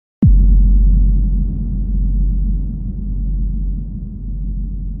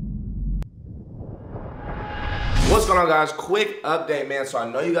going on, guys? Quick update, man. So I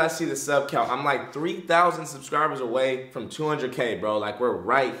know you guys see the sub count. I'm like 3,000 subscribers away from 200K, bro. Like, we're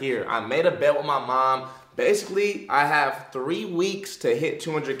right here. I made a bet with my mom. Basically, I have 3 weeks to hit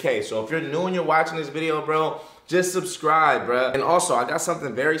 200K. So if you're new and you're watching this video, bro, just subscribe, bro. And also, I got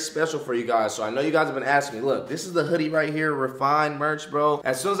something very special for you guys. So I know you guys have been asking me. Look, this is the hoodie right here, Refined merch, bro.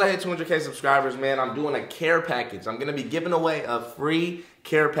 As soon as I hit 200K subscribers, man, I'm doing a care package. I'm gonna be giving away a free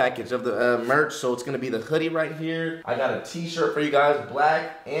care package of the merch. So it's gonna be the hoodie right here. I got a t-shirt for you guys,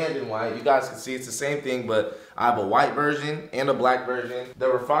 black and in white. You guys can see it's the same thing, but I have a white version and a black version. The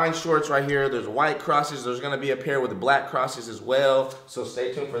Refined shorts right here, there's white crosses. There's gonna be a pair with the black crosses as well. So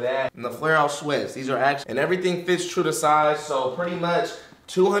stay tuned for that. And the flare out sweats, these are actually, and everything fits true to size. So pretty much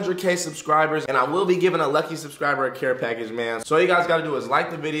 200K subscribers, and I will be giving a lucky subscriber a care package, man. So all you guys gotta do is like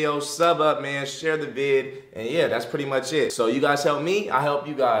the video, sub up, man, share the vid, and yeah, that's pretty much it. So you guys help me, I help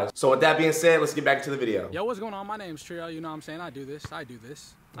you guys. So with that being said, let's get back to the video. Yo, what's going on? My name's Trio, you know what I'm saying? I do this.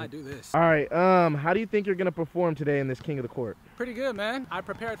 All right, how do you think you're gonna perform today in this King of the Court? Pretty good, man. I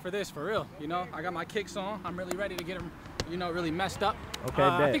prepared for this, for real. You know, I got my kicks on. I'm really ready to get them, you know, really messed up. Okay,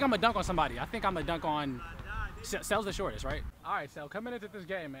 I think I'm gonna dunk on somebody. I think I'm gonna dunk on... Cell's the shortest, right? All right, Cell, coming into this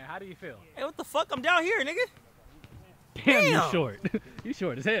game, man, how do you feel? Hey, what the fuck? I'm down here, nigga. Damn, you short. You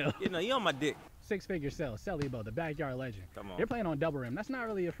short as hell. You know, you on my dick. Six-figure Cell, Celebo, the backyard legend. Come on. You're playing on double rim. That's not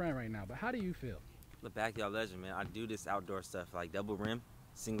really your friend right now, but how do you feel? The backyard legend, man. I do this outdoor stuff like double rim,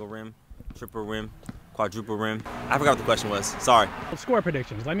 single rim, triple rim, quadruple rim. I forgot what the question was. Sorry. Score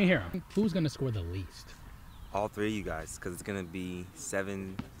predictions. Let me hear them. Who's going to score the least? All three of you guys, because it's going to be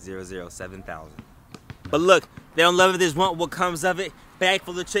 7,000. But look, they don't love it, there's want what comes of it. Bag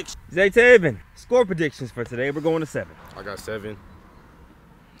full of chicks. Zay Taven, score predictions for today. We're going to 7. I got 7.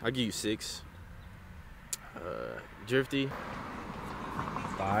 I'll give you 6. Drifty.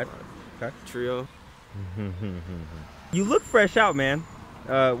 5. Okay. Trio. You look fresh out, man.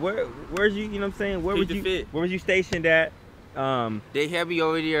 Where's you? You know what I'm saying? Where was you stationed at? They had me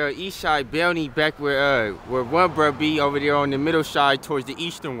over there east side bounty back where one bro be over there on the middle side towards the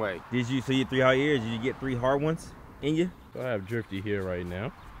eastern way. Did you? So you 3 hard ears? Did you get 3 hard ones in you? So I have Drifty here right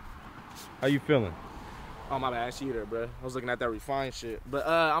now. How you feeling? Oh, my bad, I see you there, bro. I was looking at that Refined shit. But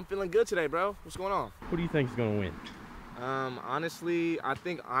I'm feeling good today, bro. What's going on? Who do you think is gonna win? Honestly, I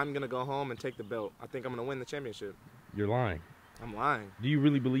think I'm gonna go home and take the belt. I think I'm gonna win the championship. You're lying. I'm lying. Do you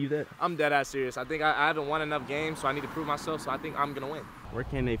really believe that? I'm dead ass serious. I think I haven't won enough games, so I need to prove myself, so I think I'm gonna win. Where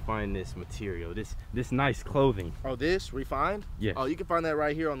can they find this material, this nice clothing? Oh, this Refined? Yes. Oh, you can find that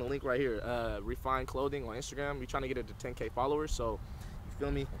right here on the link right here. Refined clothing on Instagram. We're trying to get it to 10K followers, so you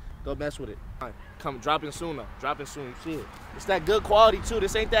feel me? Go mess with it. Come dropping soon though. Dropping soon. Shit. It's that good quality too.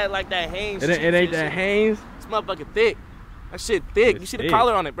 This ain't that like that Hanes. It ain't that Hanes. This motherfucker thick. That shit thick. You see the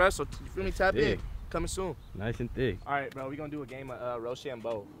collar on it, bro. So you feel me? Tap in. Coming soon. Nice and thick. All right, bro. We're gonna do a game of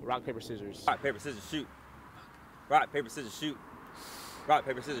Rochambeau. Rock, paper, scissors. Rock, paper, scissors, shoot. Rock, paper, scissors, shoot. Rock,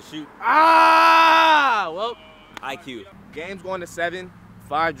 paper, scissors, shoot. Ah! Well, IQ. game's going to 7.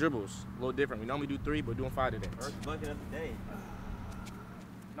 5 dribbles. A little different. We normally do 3, but we're doing 5 today. First bucket of the day.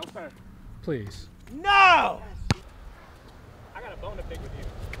 No, sir. Please. No! I got a bone to pick with you.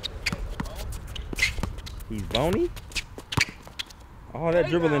 He's bony? All that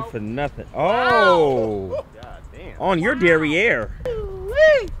dribbling for nothing. Oh! God damn. On your derriere. I,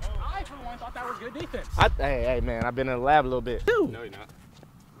 for one, thought that was good defense. Hey, man, I've been in the lab a little bit. Dude. No, you're not.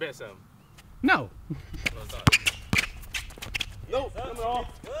 Bet something. No. No,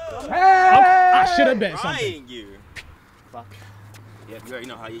 I should have bet something. Trying you. Fuck. Yeah, you already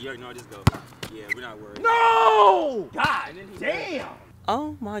know how this goes. Yeah, we're not worried. No! God damn!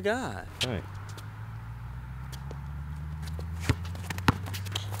 Oh my God. Right.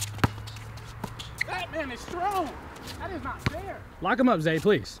 That man is strong. That is not fair. Lock him up, Zay,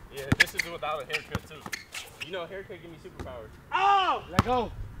 please. Yeah, this is without a haircut too. You know, a haircut give me superpowers. Oh! Let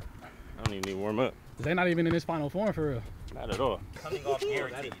go. I don't even need to warm up. Zay not even in his final form for real. Not at all. Coming off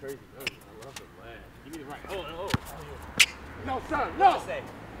guarantee. That's crazy. I love the lad. Give me the right. Oh. No, sir. No.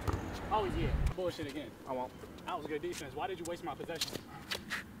 Oh, yeah. Bullshit again. I won't. That was good defense. Why did you waste my possession?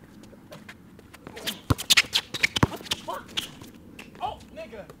 Oh,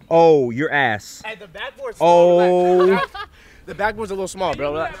 nigga. Oh, your ass. Hey, the backboard's Oh. The backboard's a little small,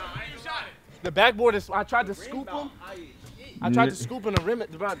 bro. I ain't shot it. The backboard is, I tried to scoop him. I tried to scoop in the rim.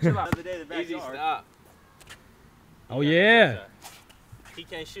 Chill out. Easy stop. Oh, yeah. He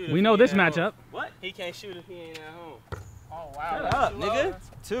can't shoot. We know this matchup. What? He can't shoot if he ain't at home. Oh, wow. Shut up, nigga.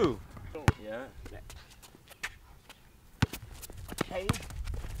 2. Yeah. Hey.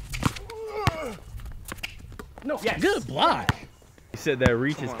 No. Yes. Good block. He said that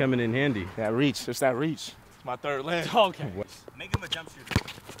reach is coming in handy. That reach. It's that reach. My third leg. Okay. Make him a jump shooter.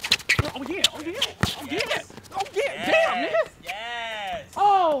 Oh yeah, oh yeah, oh yeah, Yes. oh yeah, Yes. damn, nigga. Yes.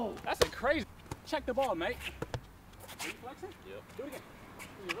 Oh, that's a crazy. Check the ball, mate. Are you flexing? Yep. Do it again. Do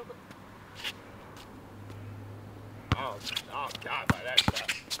it real quick. Oh, I'm God by that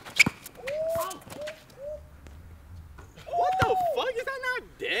shot. What the fuck? Is that not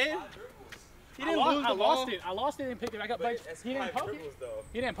dead? He didn't lose the ball. I lost it and picked it back up, but he didn't poke it.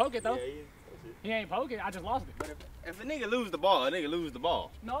 He didn't poke it though. He ain't poke it. I just lost it. But If a nigga lose the ball, a nigga lose the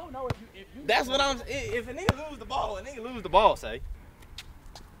ball. no, if you. That's what I'm. If a nigga lose the ball, a nigga lose the ball. Say.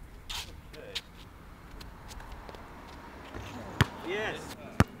 Yes.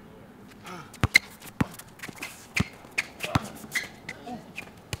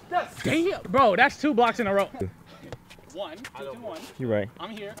 Damn, bro, that's 2 blocks in a row. 1, 2, 2, 1. You're right.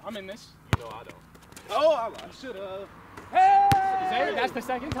 I'm here. I'm in this. You know I don't. Oh, I should have. Hey! That's the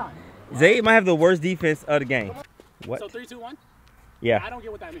second time. Zay might have the worst defense of the game. What? So 3, 2, 1. Yeah. I don't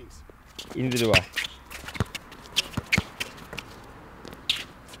get what that means. Neither do I.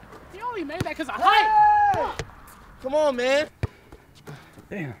 He only made that because of height. Come on, man.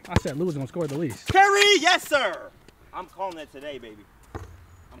 Damn, I said Lou was gonna score the least. Curry, yes sir. I'm calling that today, baby.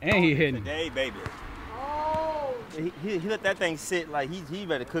 And he hitting. Today, baby. Oh. He let that thing sit like he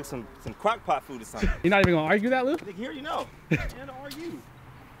ready to cook some crock pot food or something. You're not even gonna argue that, Lou? Nigga, here you know. And are you?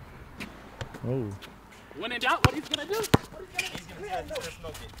 Oh. When in doubt, what he's gonna do? He's gonna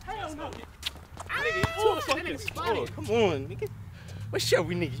smoke it. Hell no. Nigga, Oh, too shit, that fucking nigga's spotty. Come on, nigga. What's up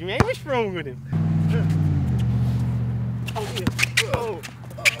with niggas, man? What's wrong with him? Oh, yeah. Oh.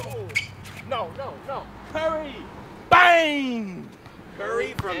 No. Curry! Bang!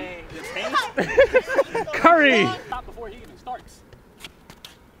 Curry from the tank? Curry! Stop before he even starts.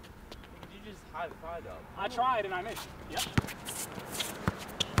 You just high-five though. I tried and I missed. Yep.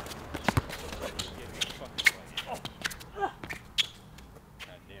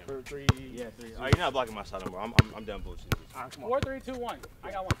 Three. Yeah, 3. All right, you're not blocking my shot no more. I'm done bullshitting. All right, come on. 4, 3, 2, 1.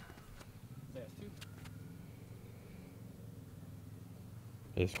 I got 1. There's 2.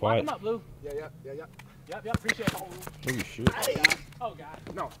 It's Lock quiet. him up, Lou. Yeah. Yep, appreciate it. Oh, shoot. Oh, God.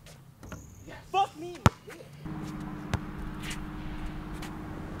 No. Yes. Fuck me!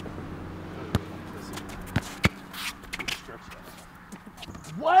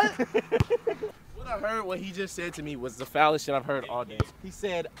 What? What I heard, what he just said to me was the foulest shit I've heard all day. He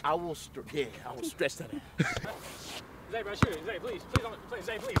said, I will stretch that ass. Zay, bro, shoot it. Zay, please. Please don't play.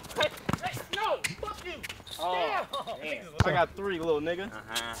 Zay, please. Hey, no! Fuck you! Oh, damn. I got 3, little nigga.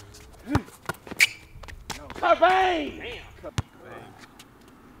 Kabang! Damn.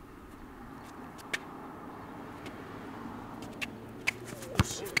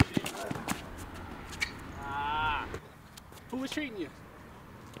 Who was treating you?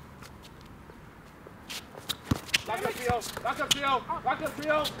 Lock up, trio.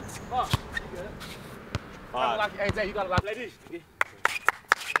 Fuck. Hey, Zay, you gotta lock like this.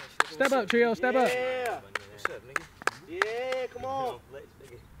 Step up, trio. Step up. Yeah. What's up, nigga? Yeah, come on.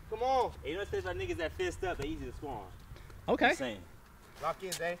 Come on. Hey, you know things about niggas that fist up, they easy to score on. Okay. Just saying. Lock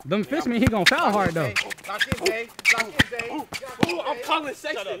in, Zay. Them fists mean he gonna foul hard though. Lock in, Zay. Ooh, I'm calling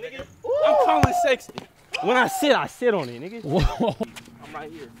Sexton, nigga. I'm calling Sexton. When I sit on it, nigga. Whoa. I'm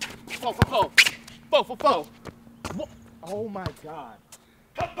right here. 4 for 4. Oh my God.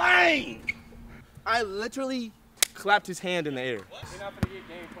 Kabang! I literally clapped his hand in the air. You're not gonna get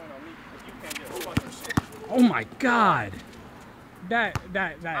game point on me if you can't get a fucking shit. Oh my God. That.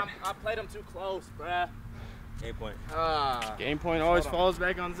 I played him too close, bruh. Game point. Game point always falls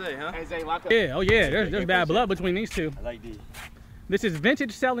back on Zay, huh? Hey, Zay, lock up. Yeah, oh yeah, there's bad blood between these two. I like D. This is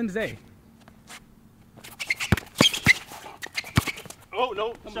vintage selling Zay. Oh,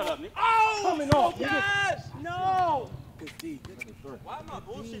 no. Shut up, nigga. Oh! Coming off, yes! No! Why am I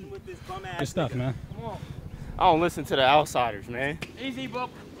bullshitting with this bum ass Good stuff, nigga? man. Come on. I don't listen to the outsiders, man. Easy, bro.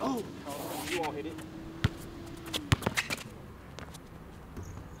 Oh, you won't hit it.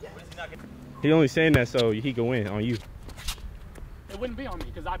 He only saying that so he can win on you. It wouldn't be on me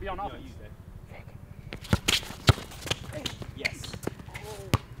because I'd be on offense. Yes.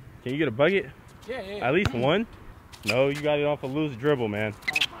 Can you get a bucket? Yeah. At least one? No, you got it off a loose dribble, man.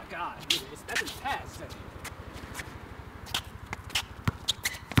 Oh my God. That's his pass.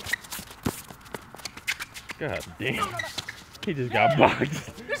 God damn. He just got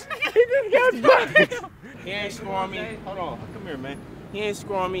boxed. He just got boxed. He ain't scoring me. Hold on. Come here, man. He ain't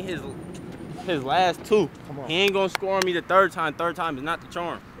scoring me his last 2. He ain't gonna score me the third time. Third time is not the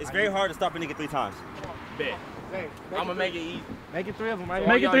charm. It's very hard to stop a nigga 3 times. Bet. I'm gonna make it easy. Make it 3 of them, right?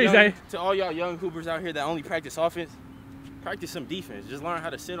 Make it 3, Zay. To all y'all young hoopers out here that only practice offense, Practice some defense. Just learn how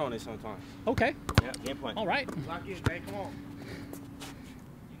to sit on it sometimes. Okay. Yeah, game point. All right. Lock in, Jay. Come on.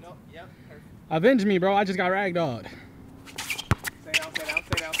 You know, yep. Perfect. Avenge me, bro. I just got ragdolled. Stay down, stay down,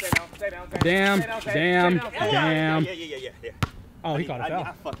 stay down, stay down, stay down. Damn, Stay down, stay damn, down, stay down. damn. Yeah. Oh, he caught a foul.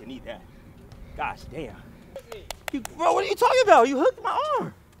 I fucking need that. Gosh damn. Bro, what are you talking about? You hooked my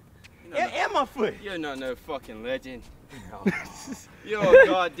arm. And my foot. You're not no fucking legend. You're a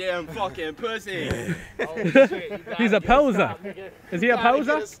goddamn fucking pussy. He's a poser. Is he a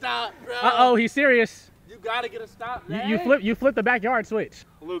poser? Stop, bro. Uh-oh, he's serious. You gotta get a stop, man. You flip the backyard switch.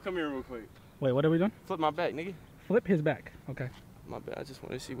 Luke, come here real quick. Wait, what are we doing? Flip my back, nigga. Flip his back. Okay. My bad. I just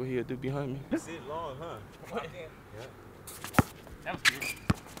want to see what he'll do behind me. Sit long, huh? That was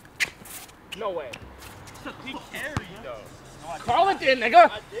good. No way. He carried though. Call it then, nigga.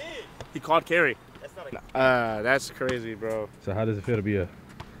 I did. He called carry. That's not a That's crazy, bro. So how does it feel to be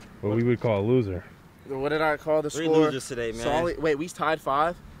what we would call a loser? What did I call the Three score? losers today, man. Solid. Wait, we tied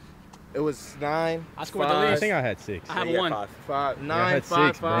 5. It was 9. I scored the I least. think I had 6. I have Yeah, one. 5. 5, I 9, had 5,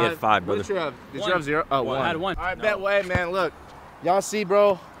 6, bro. 5. You had 5, What did you have? Did you have 0? Oh, 1. I had 1. All right, bet way, man. Look, y'all see,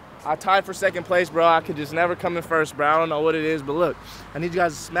 bro. I tied for 2nd place, bro. I could just never come in first, bro. I don't know what it is, but look, I need you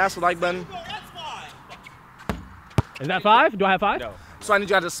guys to smash the like button. Is that 5? Do I have 5? No. So I need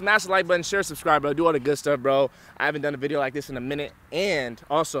you guys to smash the like button, share, subscribe, bro. Do all the good stuff, bro. I haven't done a video like this in a minute. And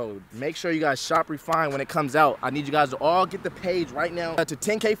also, make sure you guys shop Refine when it comes out. I need you guys to all get the page right now to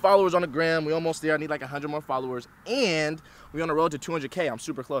 10K followers on the gram. We almost there. I need like 100 more followers. And we on the road to 200K. I'm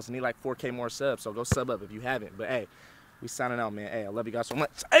super close. I need like 4K more subs. So go sub up if you haven't. But hey, we signing out, man. Hey, I love you guys so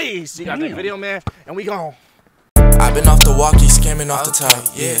much. Hey, see you guys next video, man. And we gone. I've been off the walkie, skimming off the top.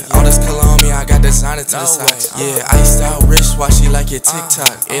 Yeah, all this color on me, I got designer to the side. Yeah, iced out wristwatchy like your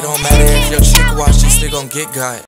TikTok. It don't matter if your chick watch, she still gon' get got.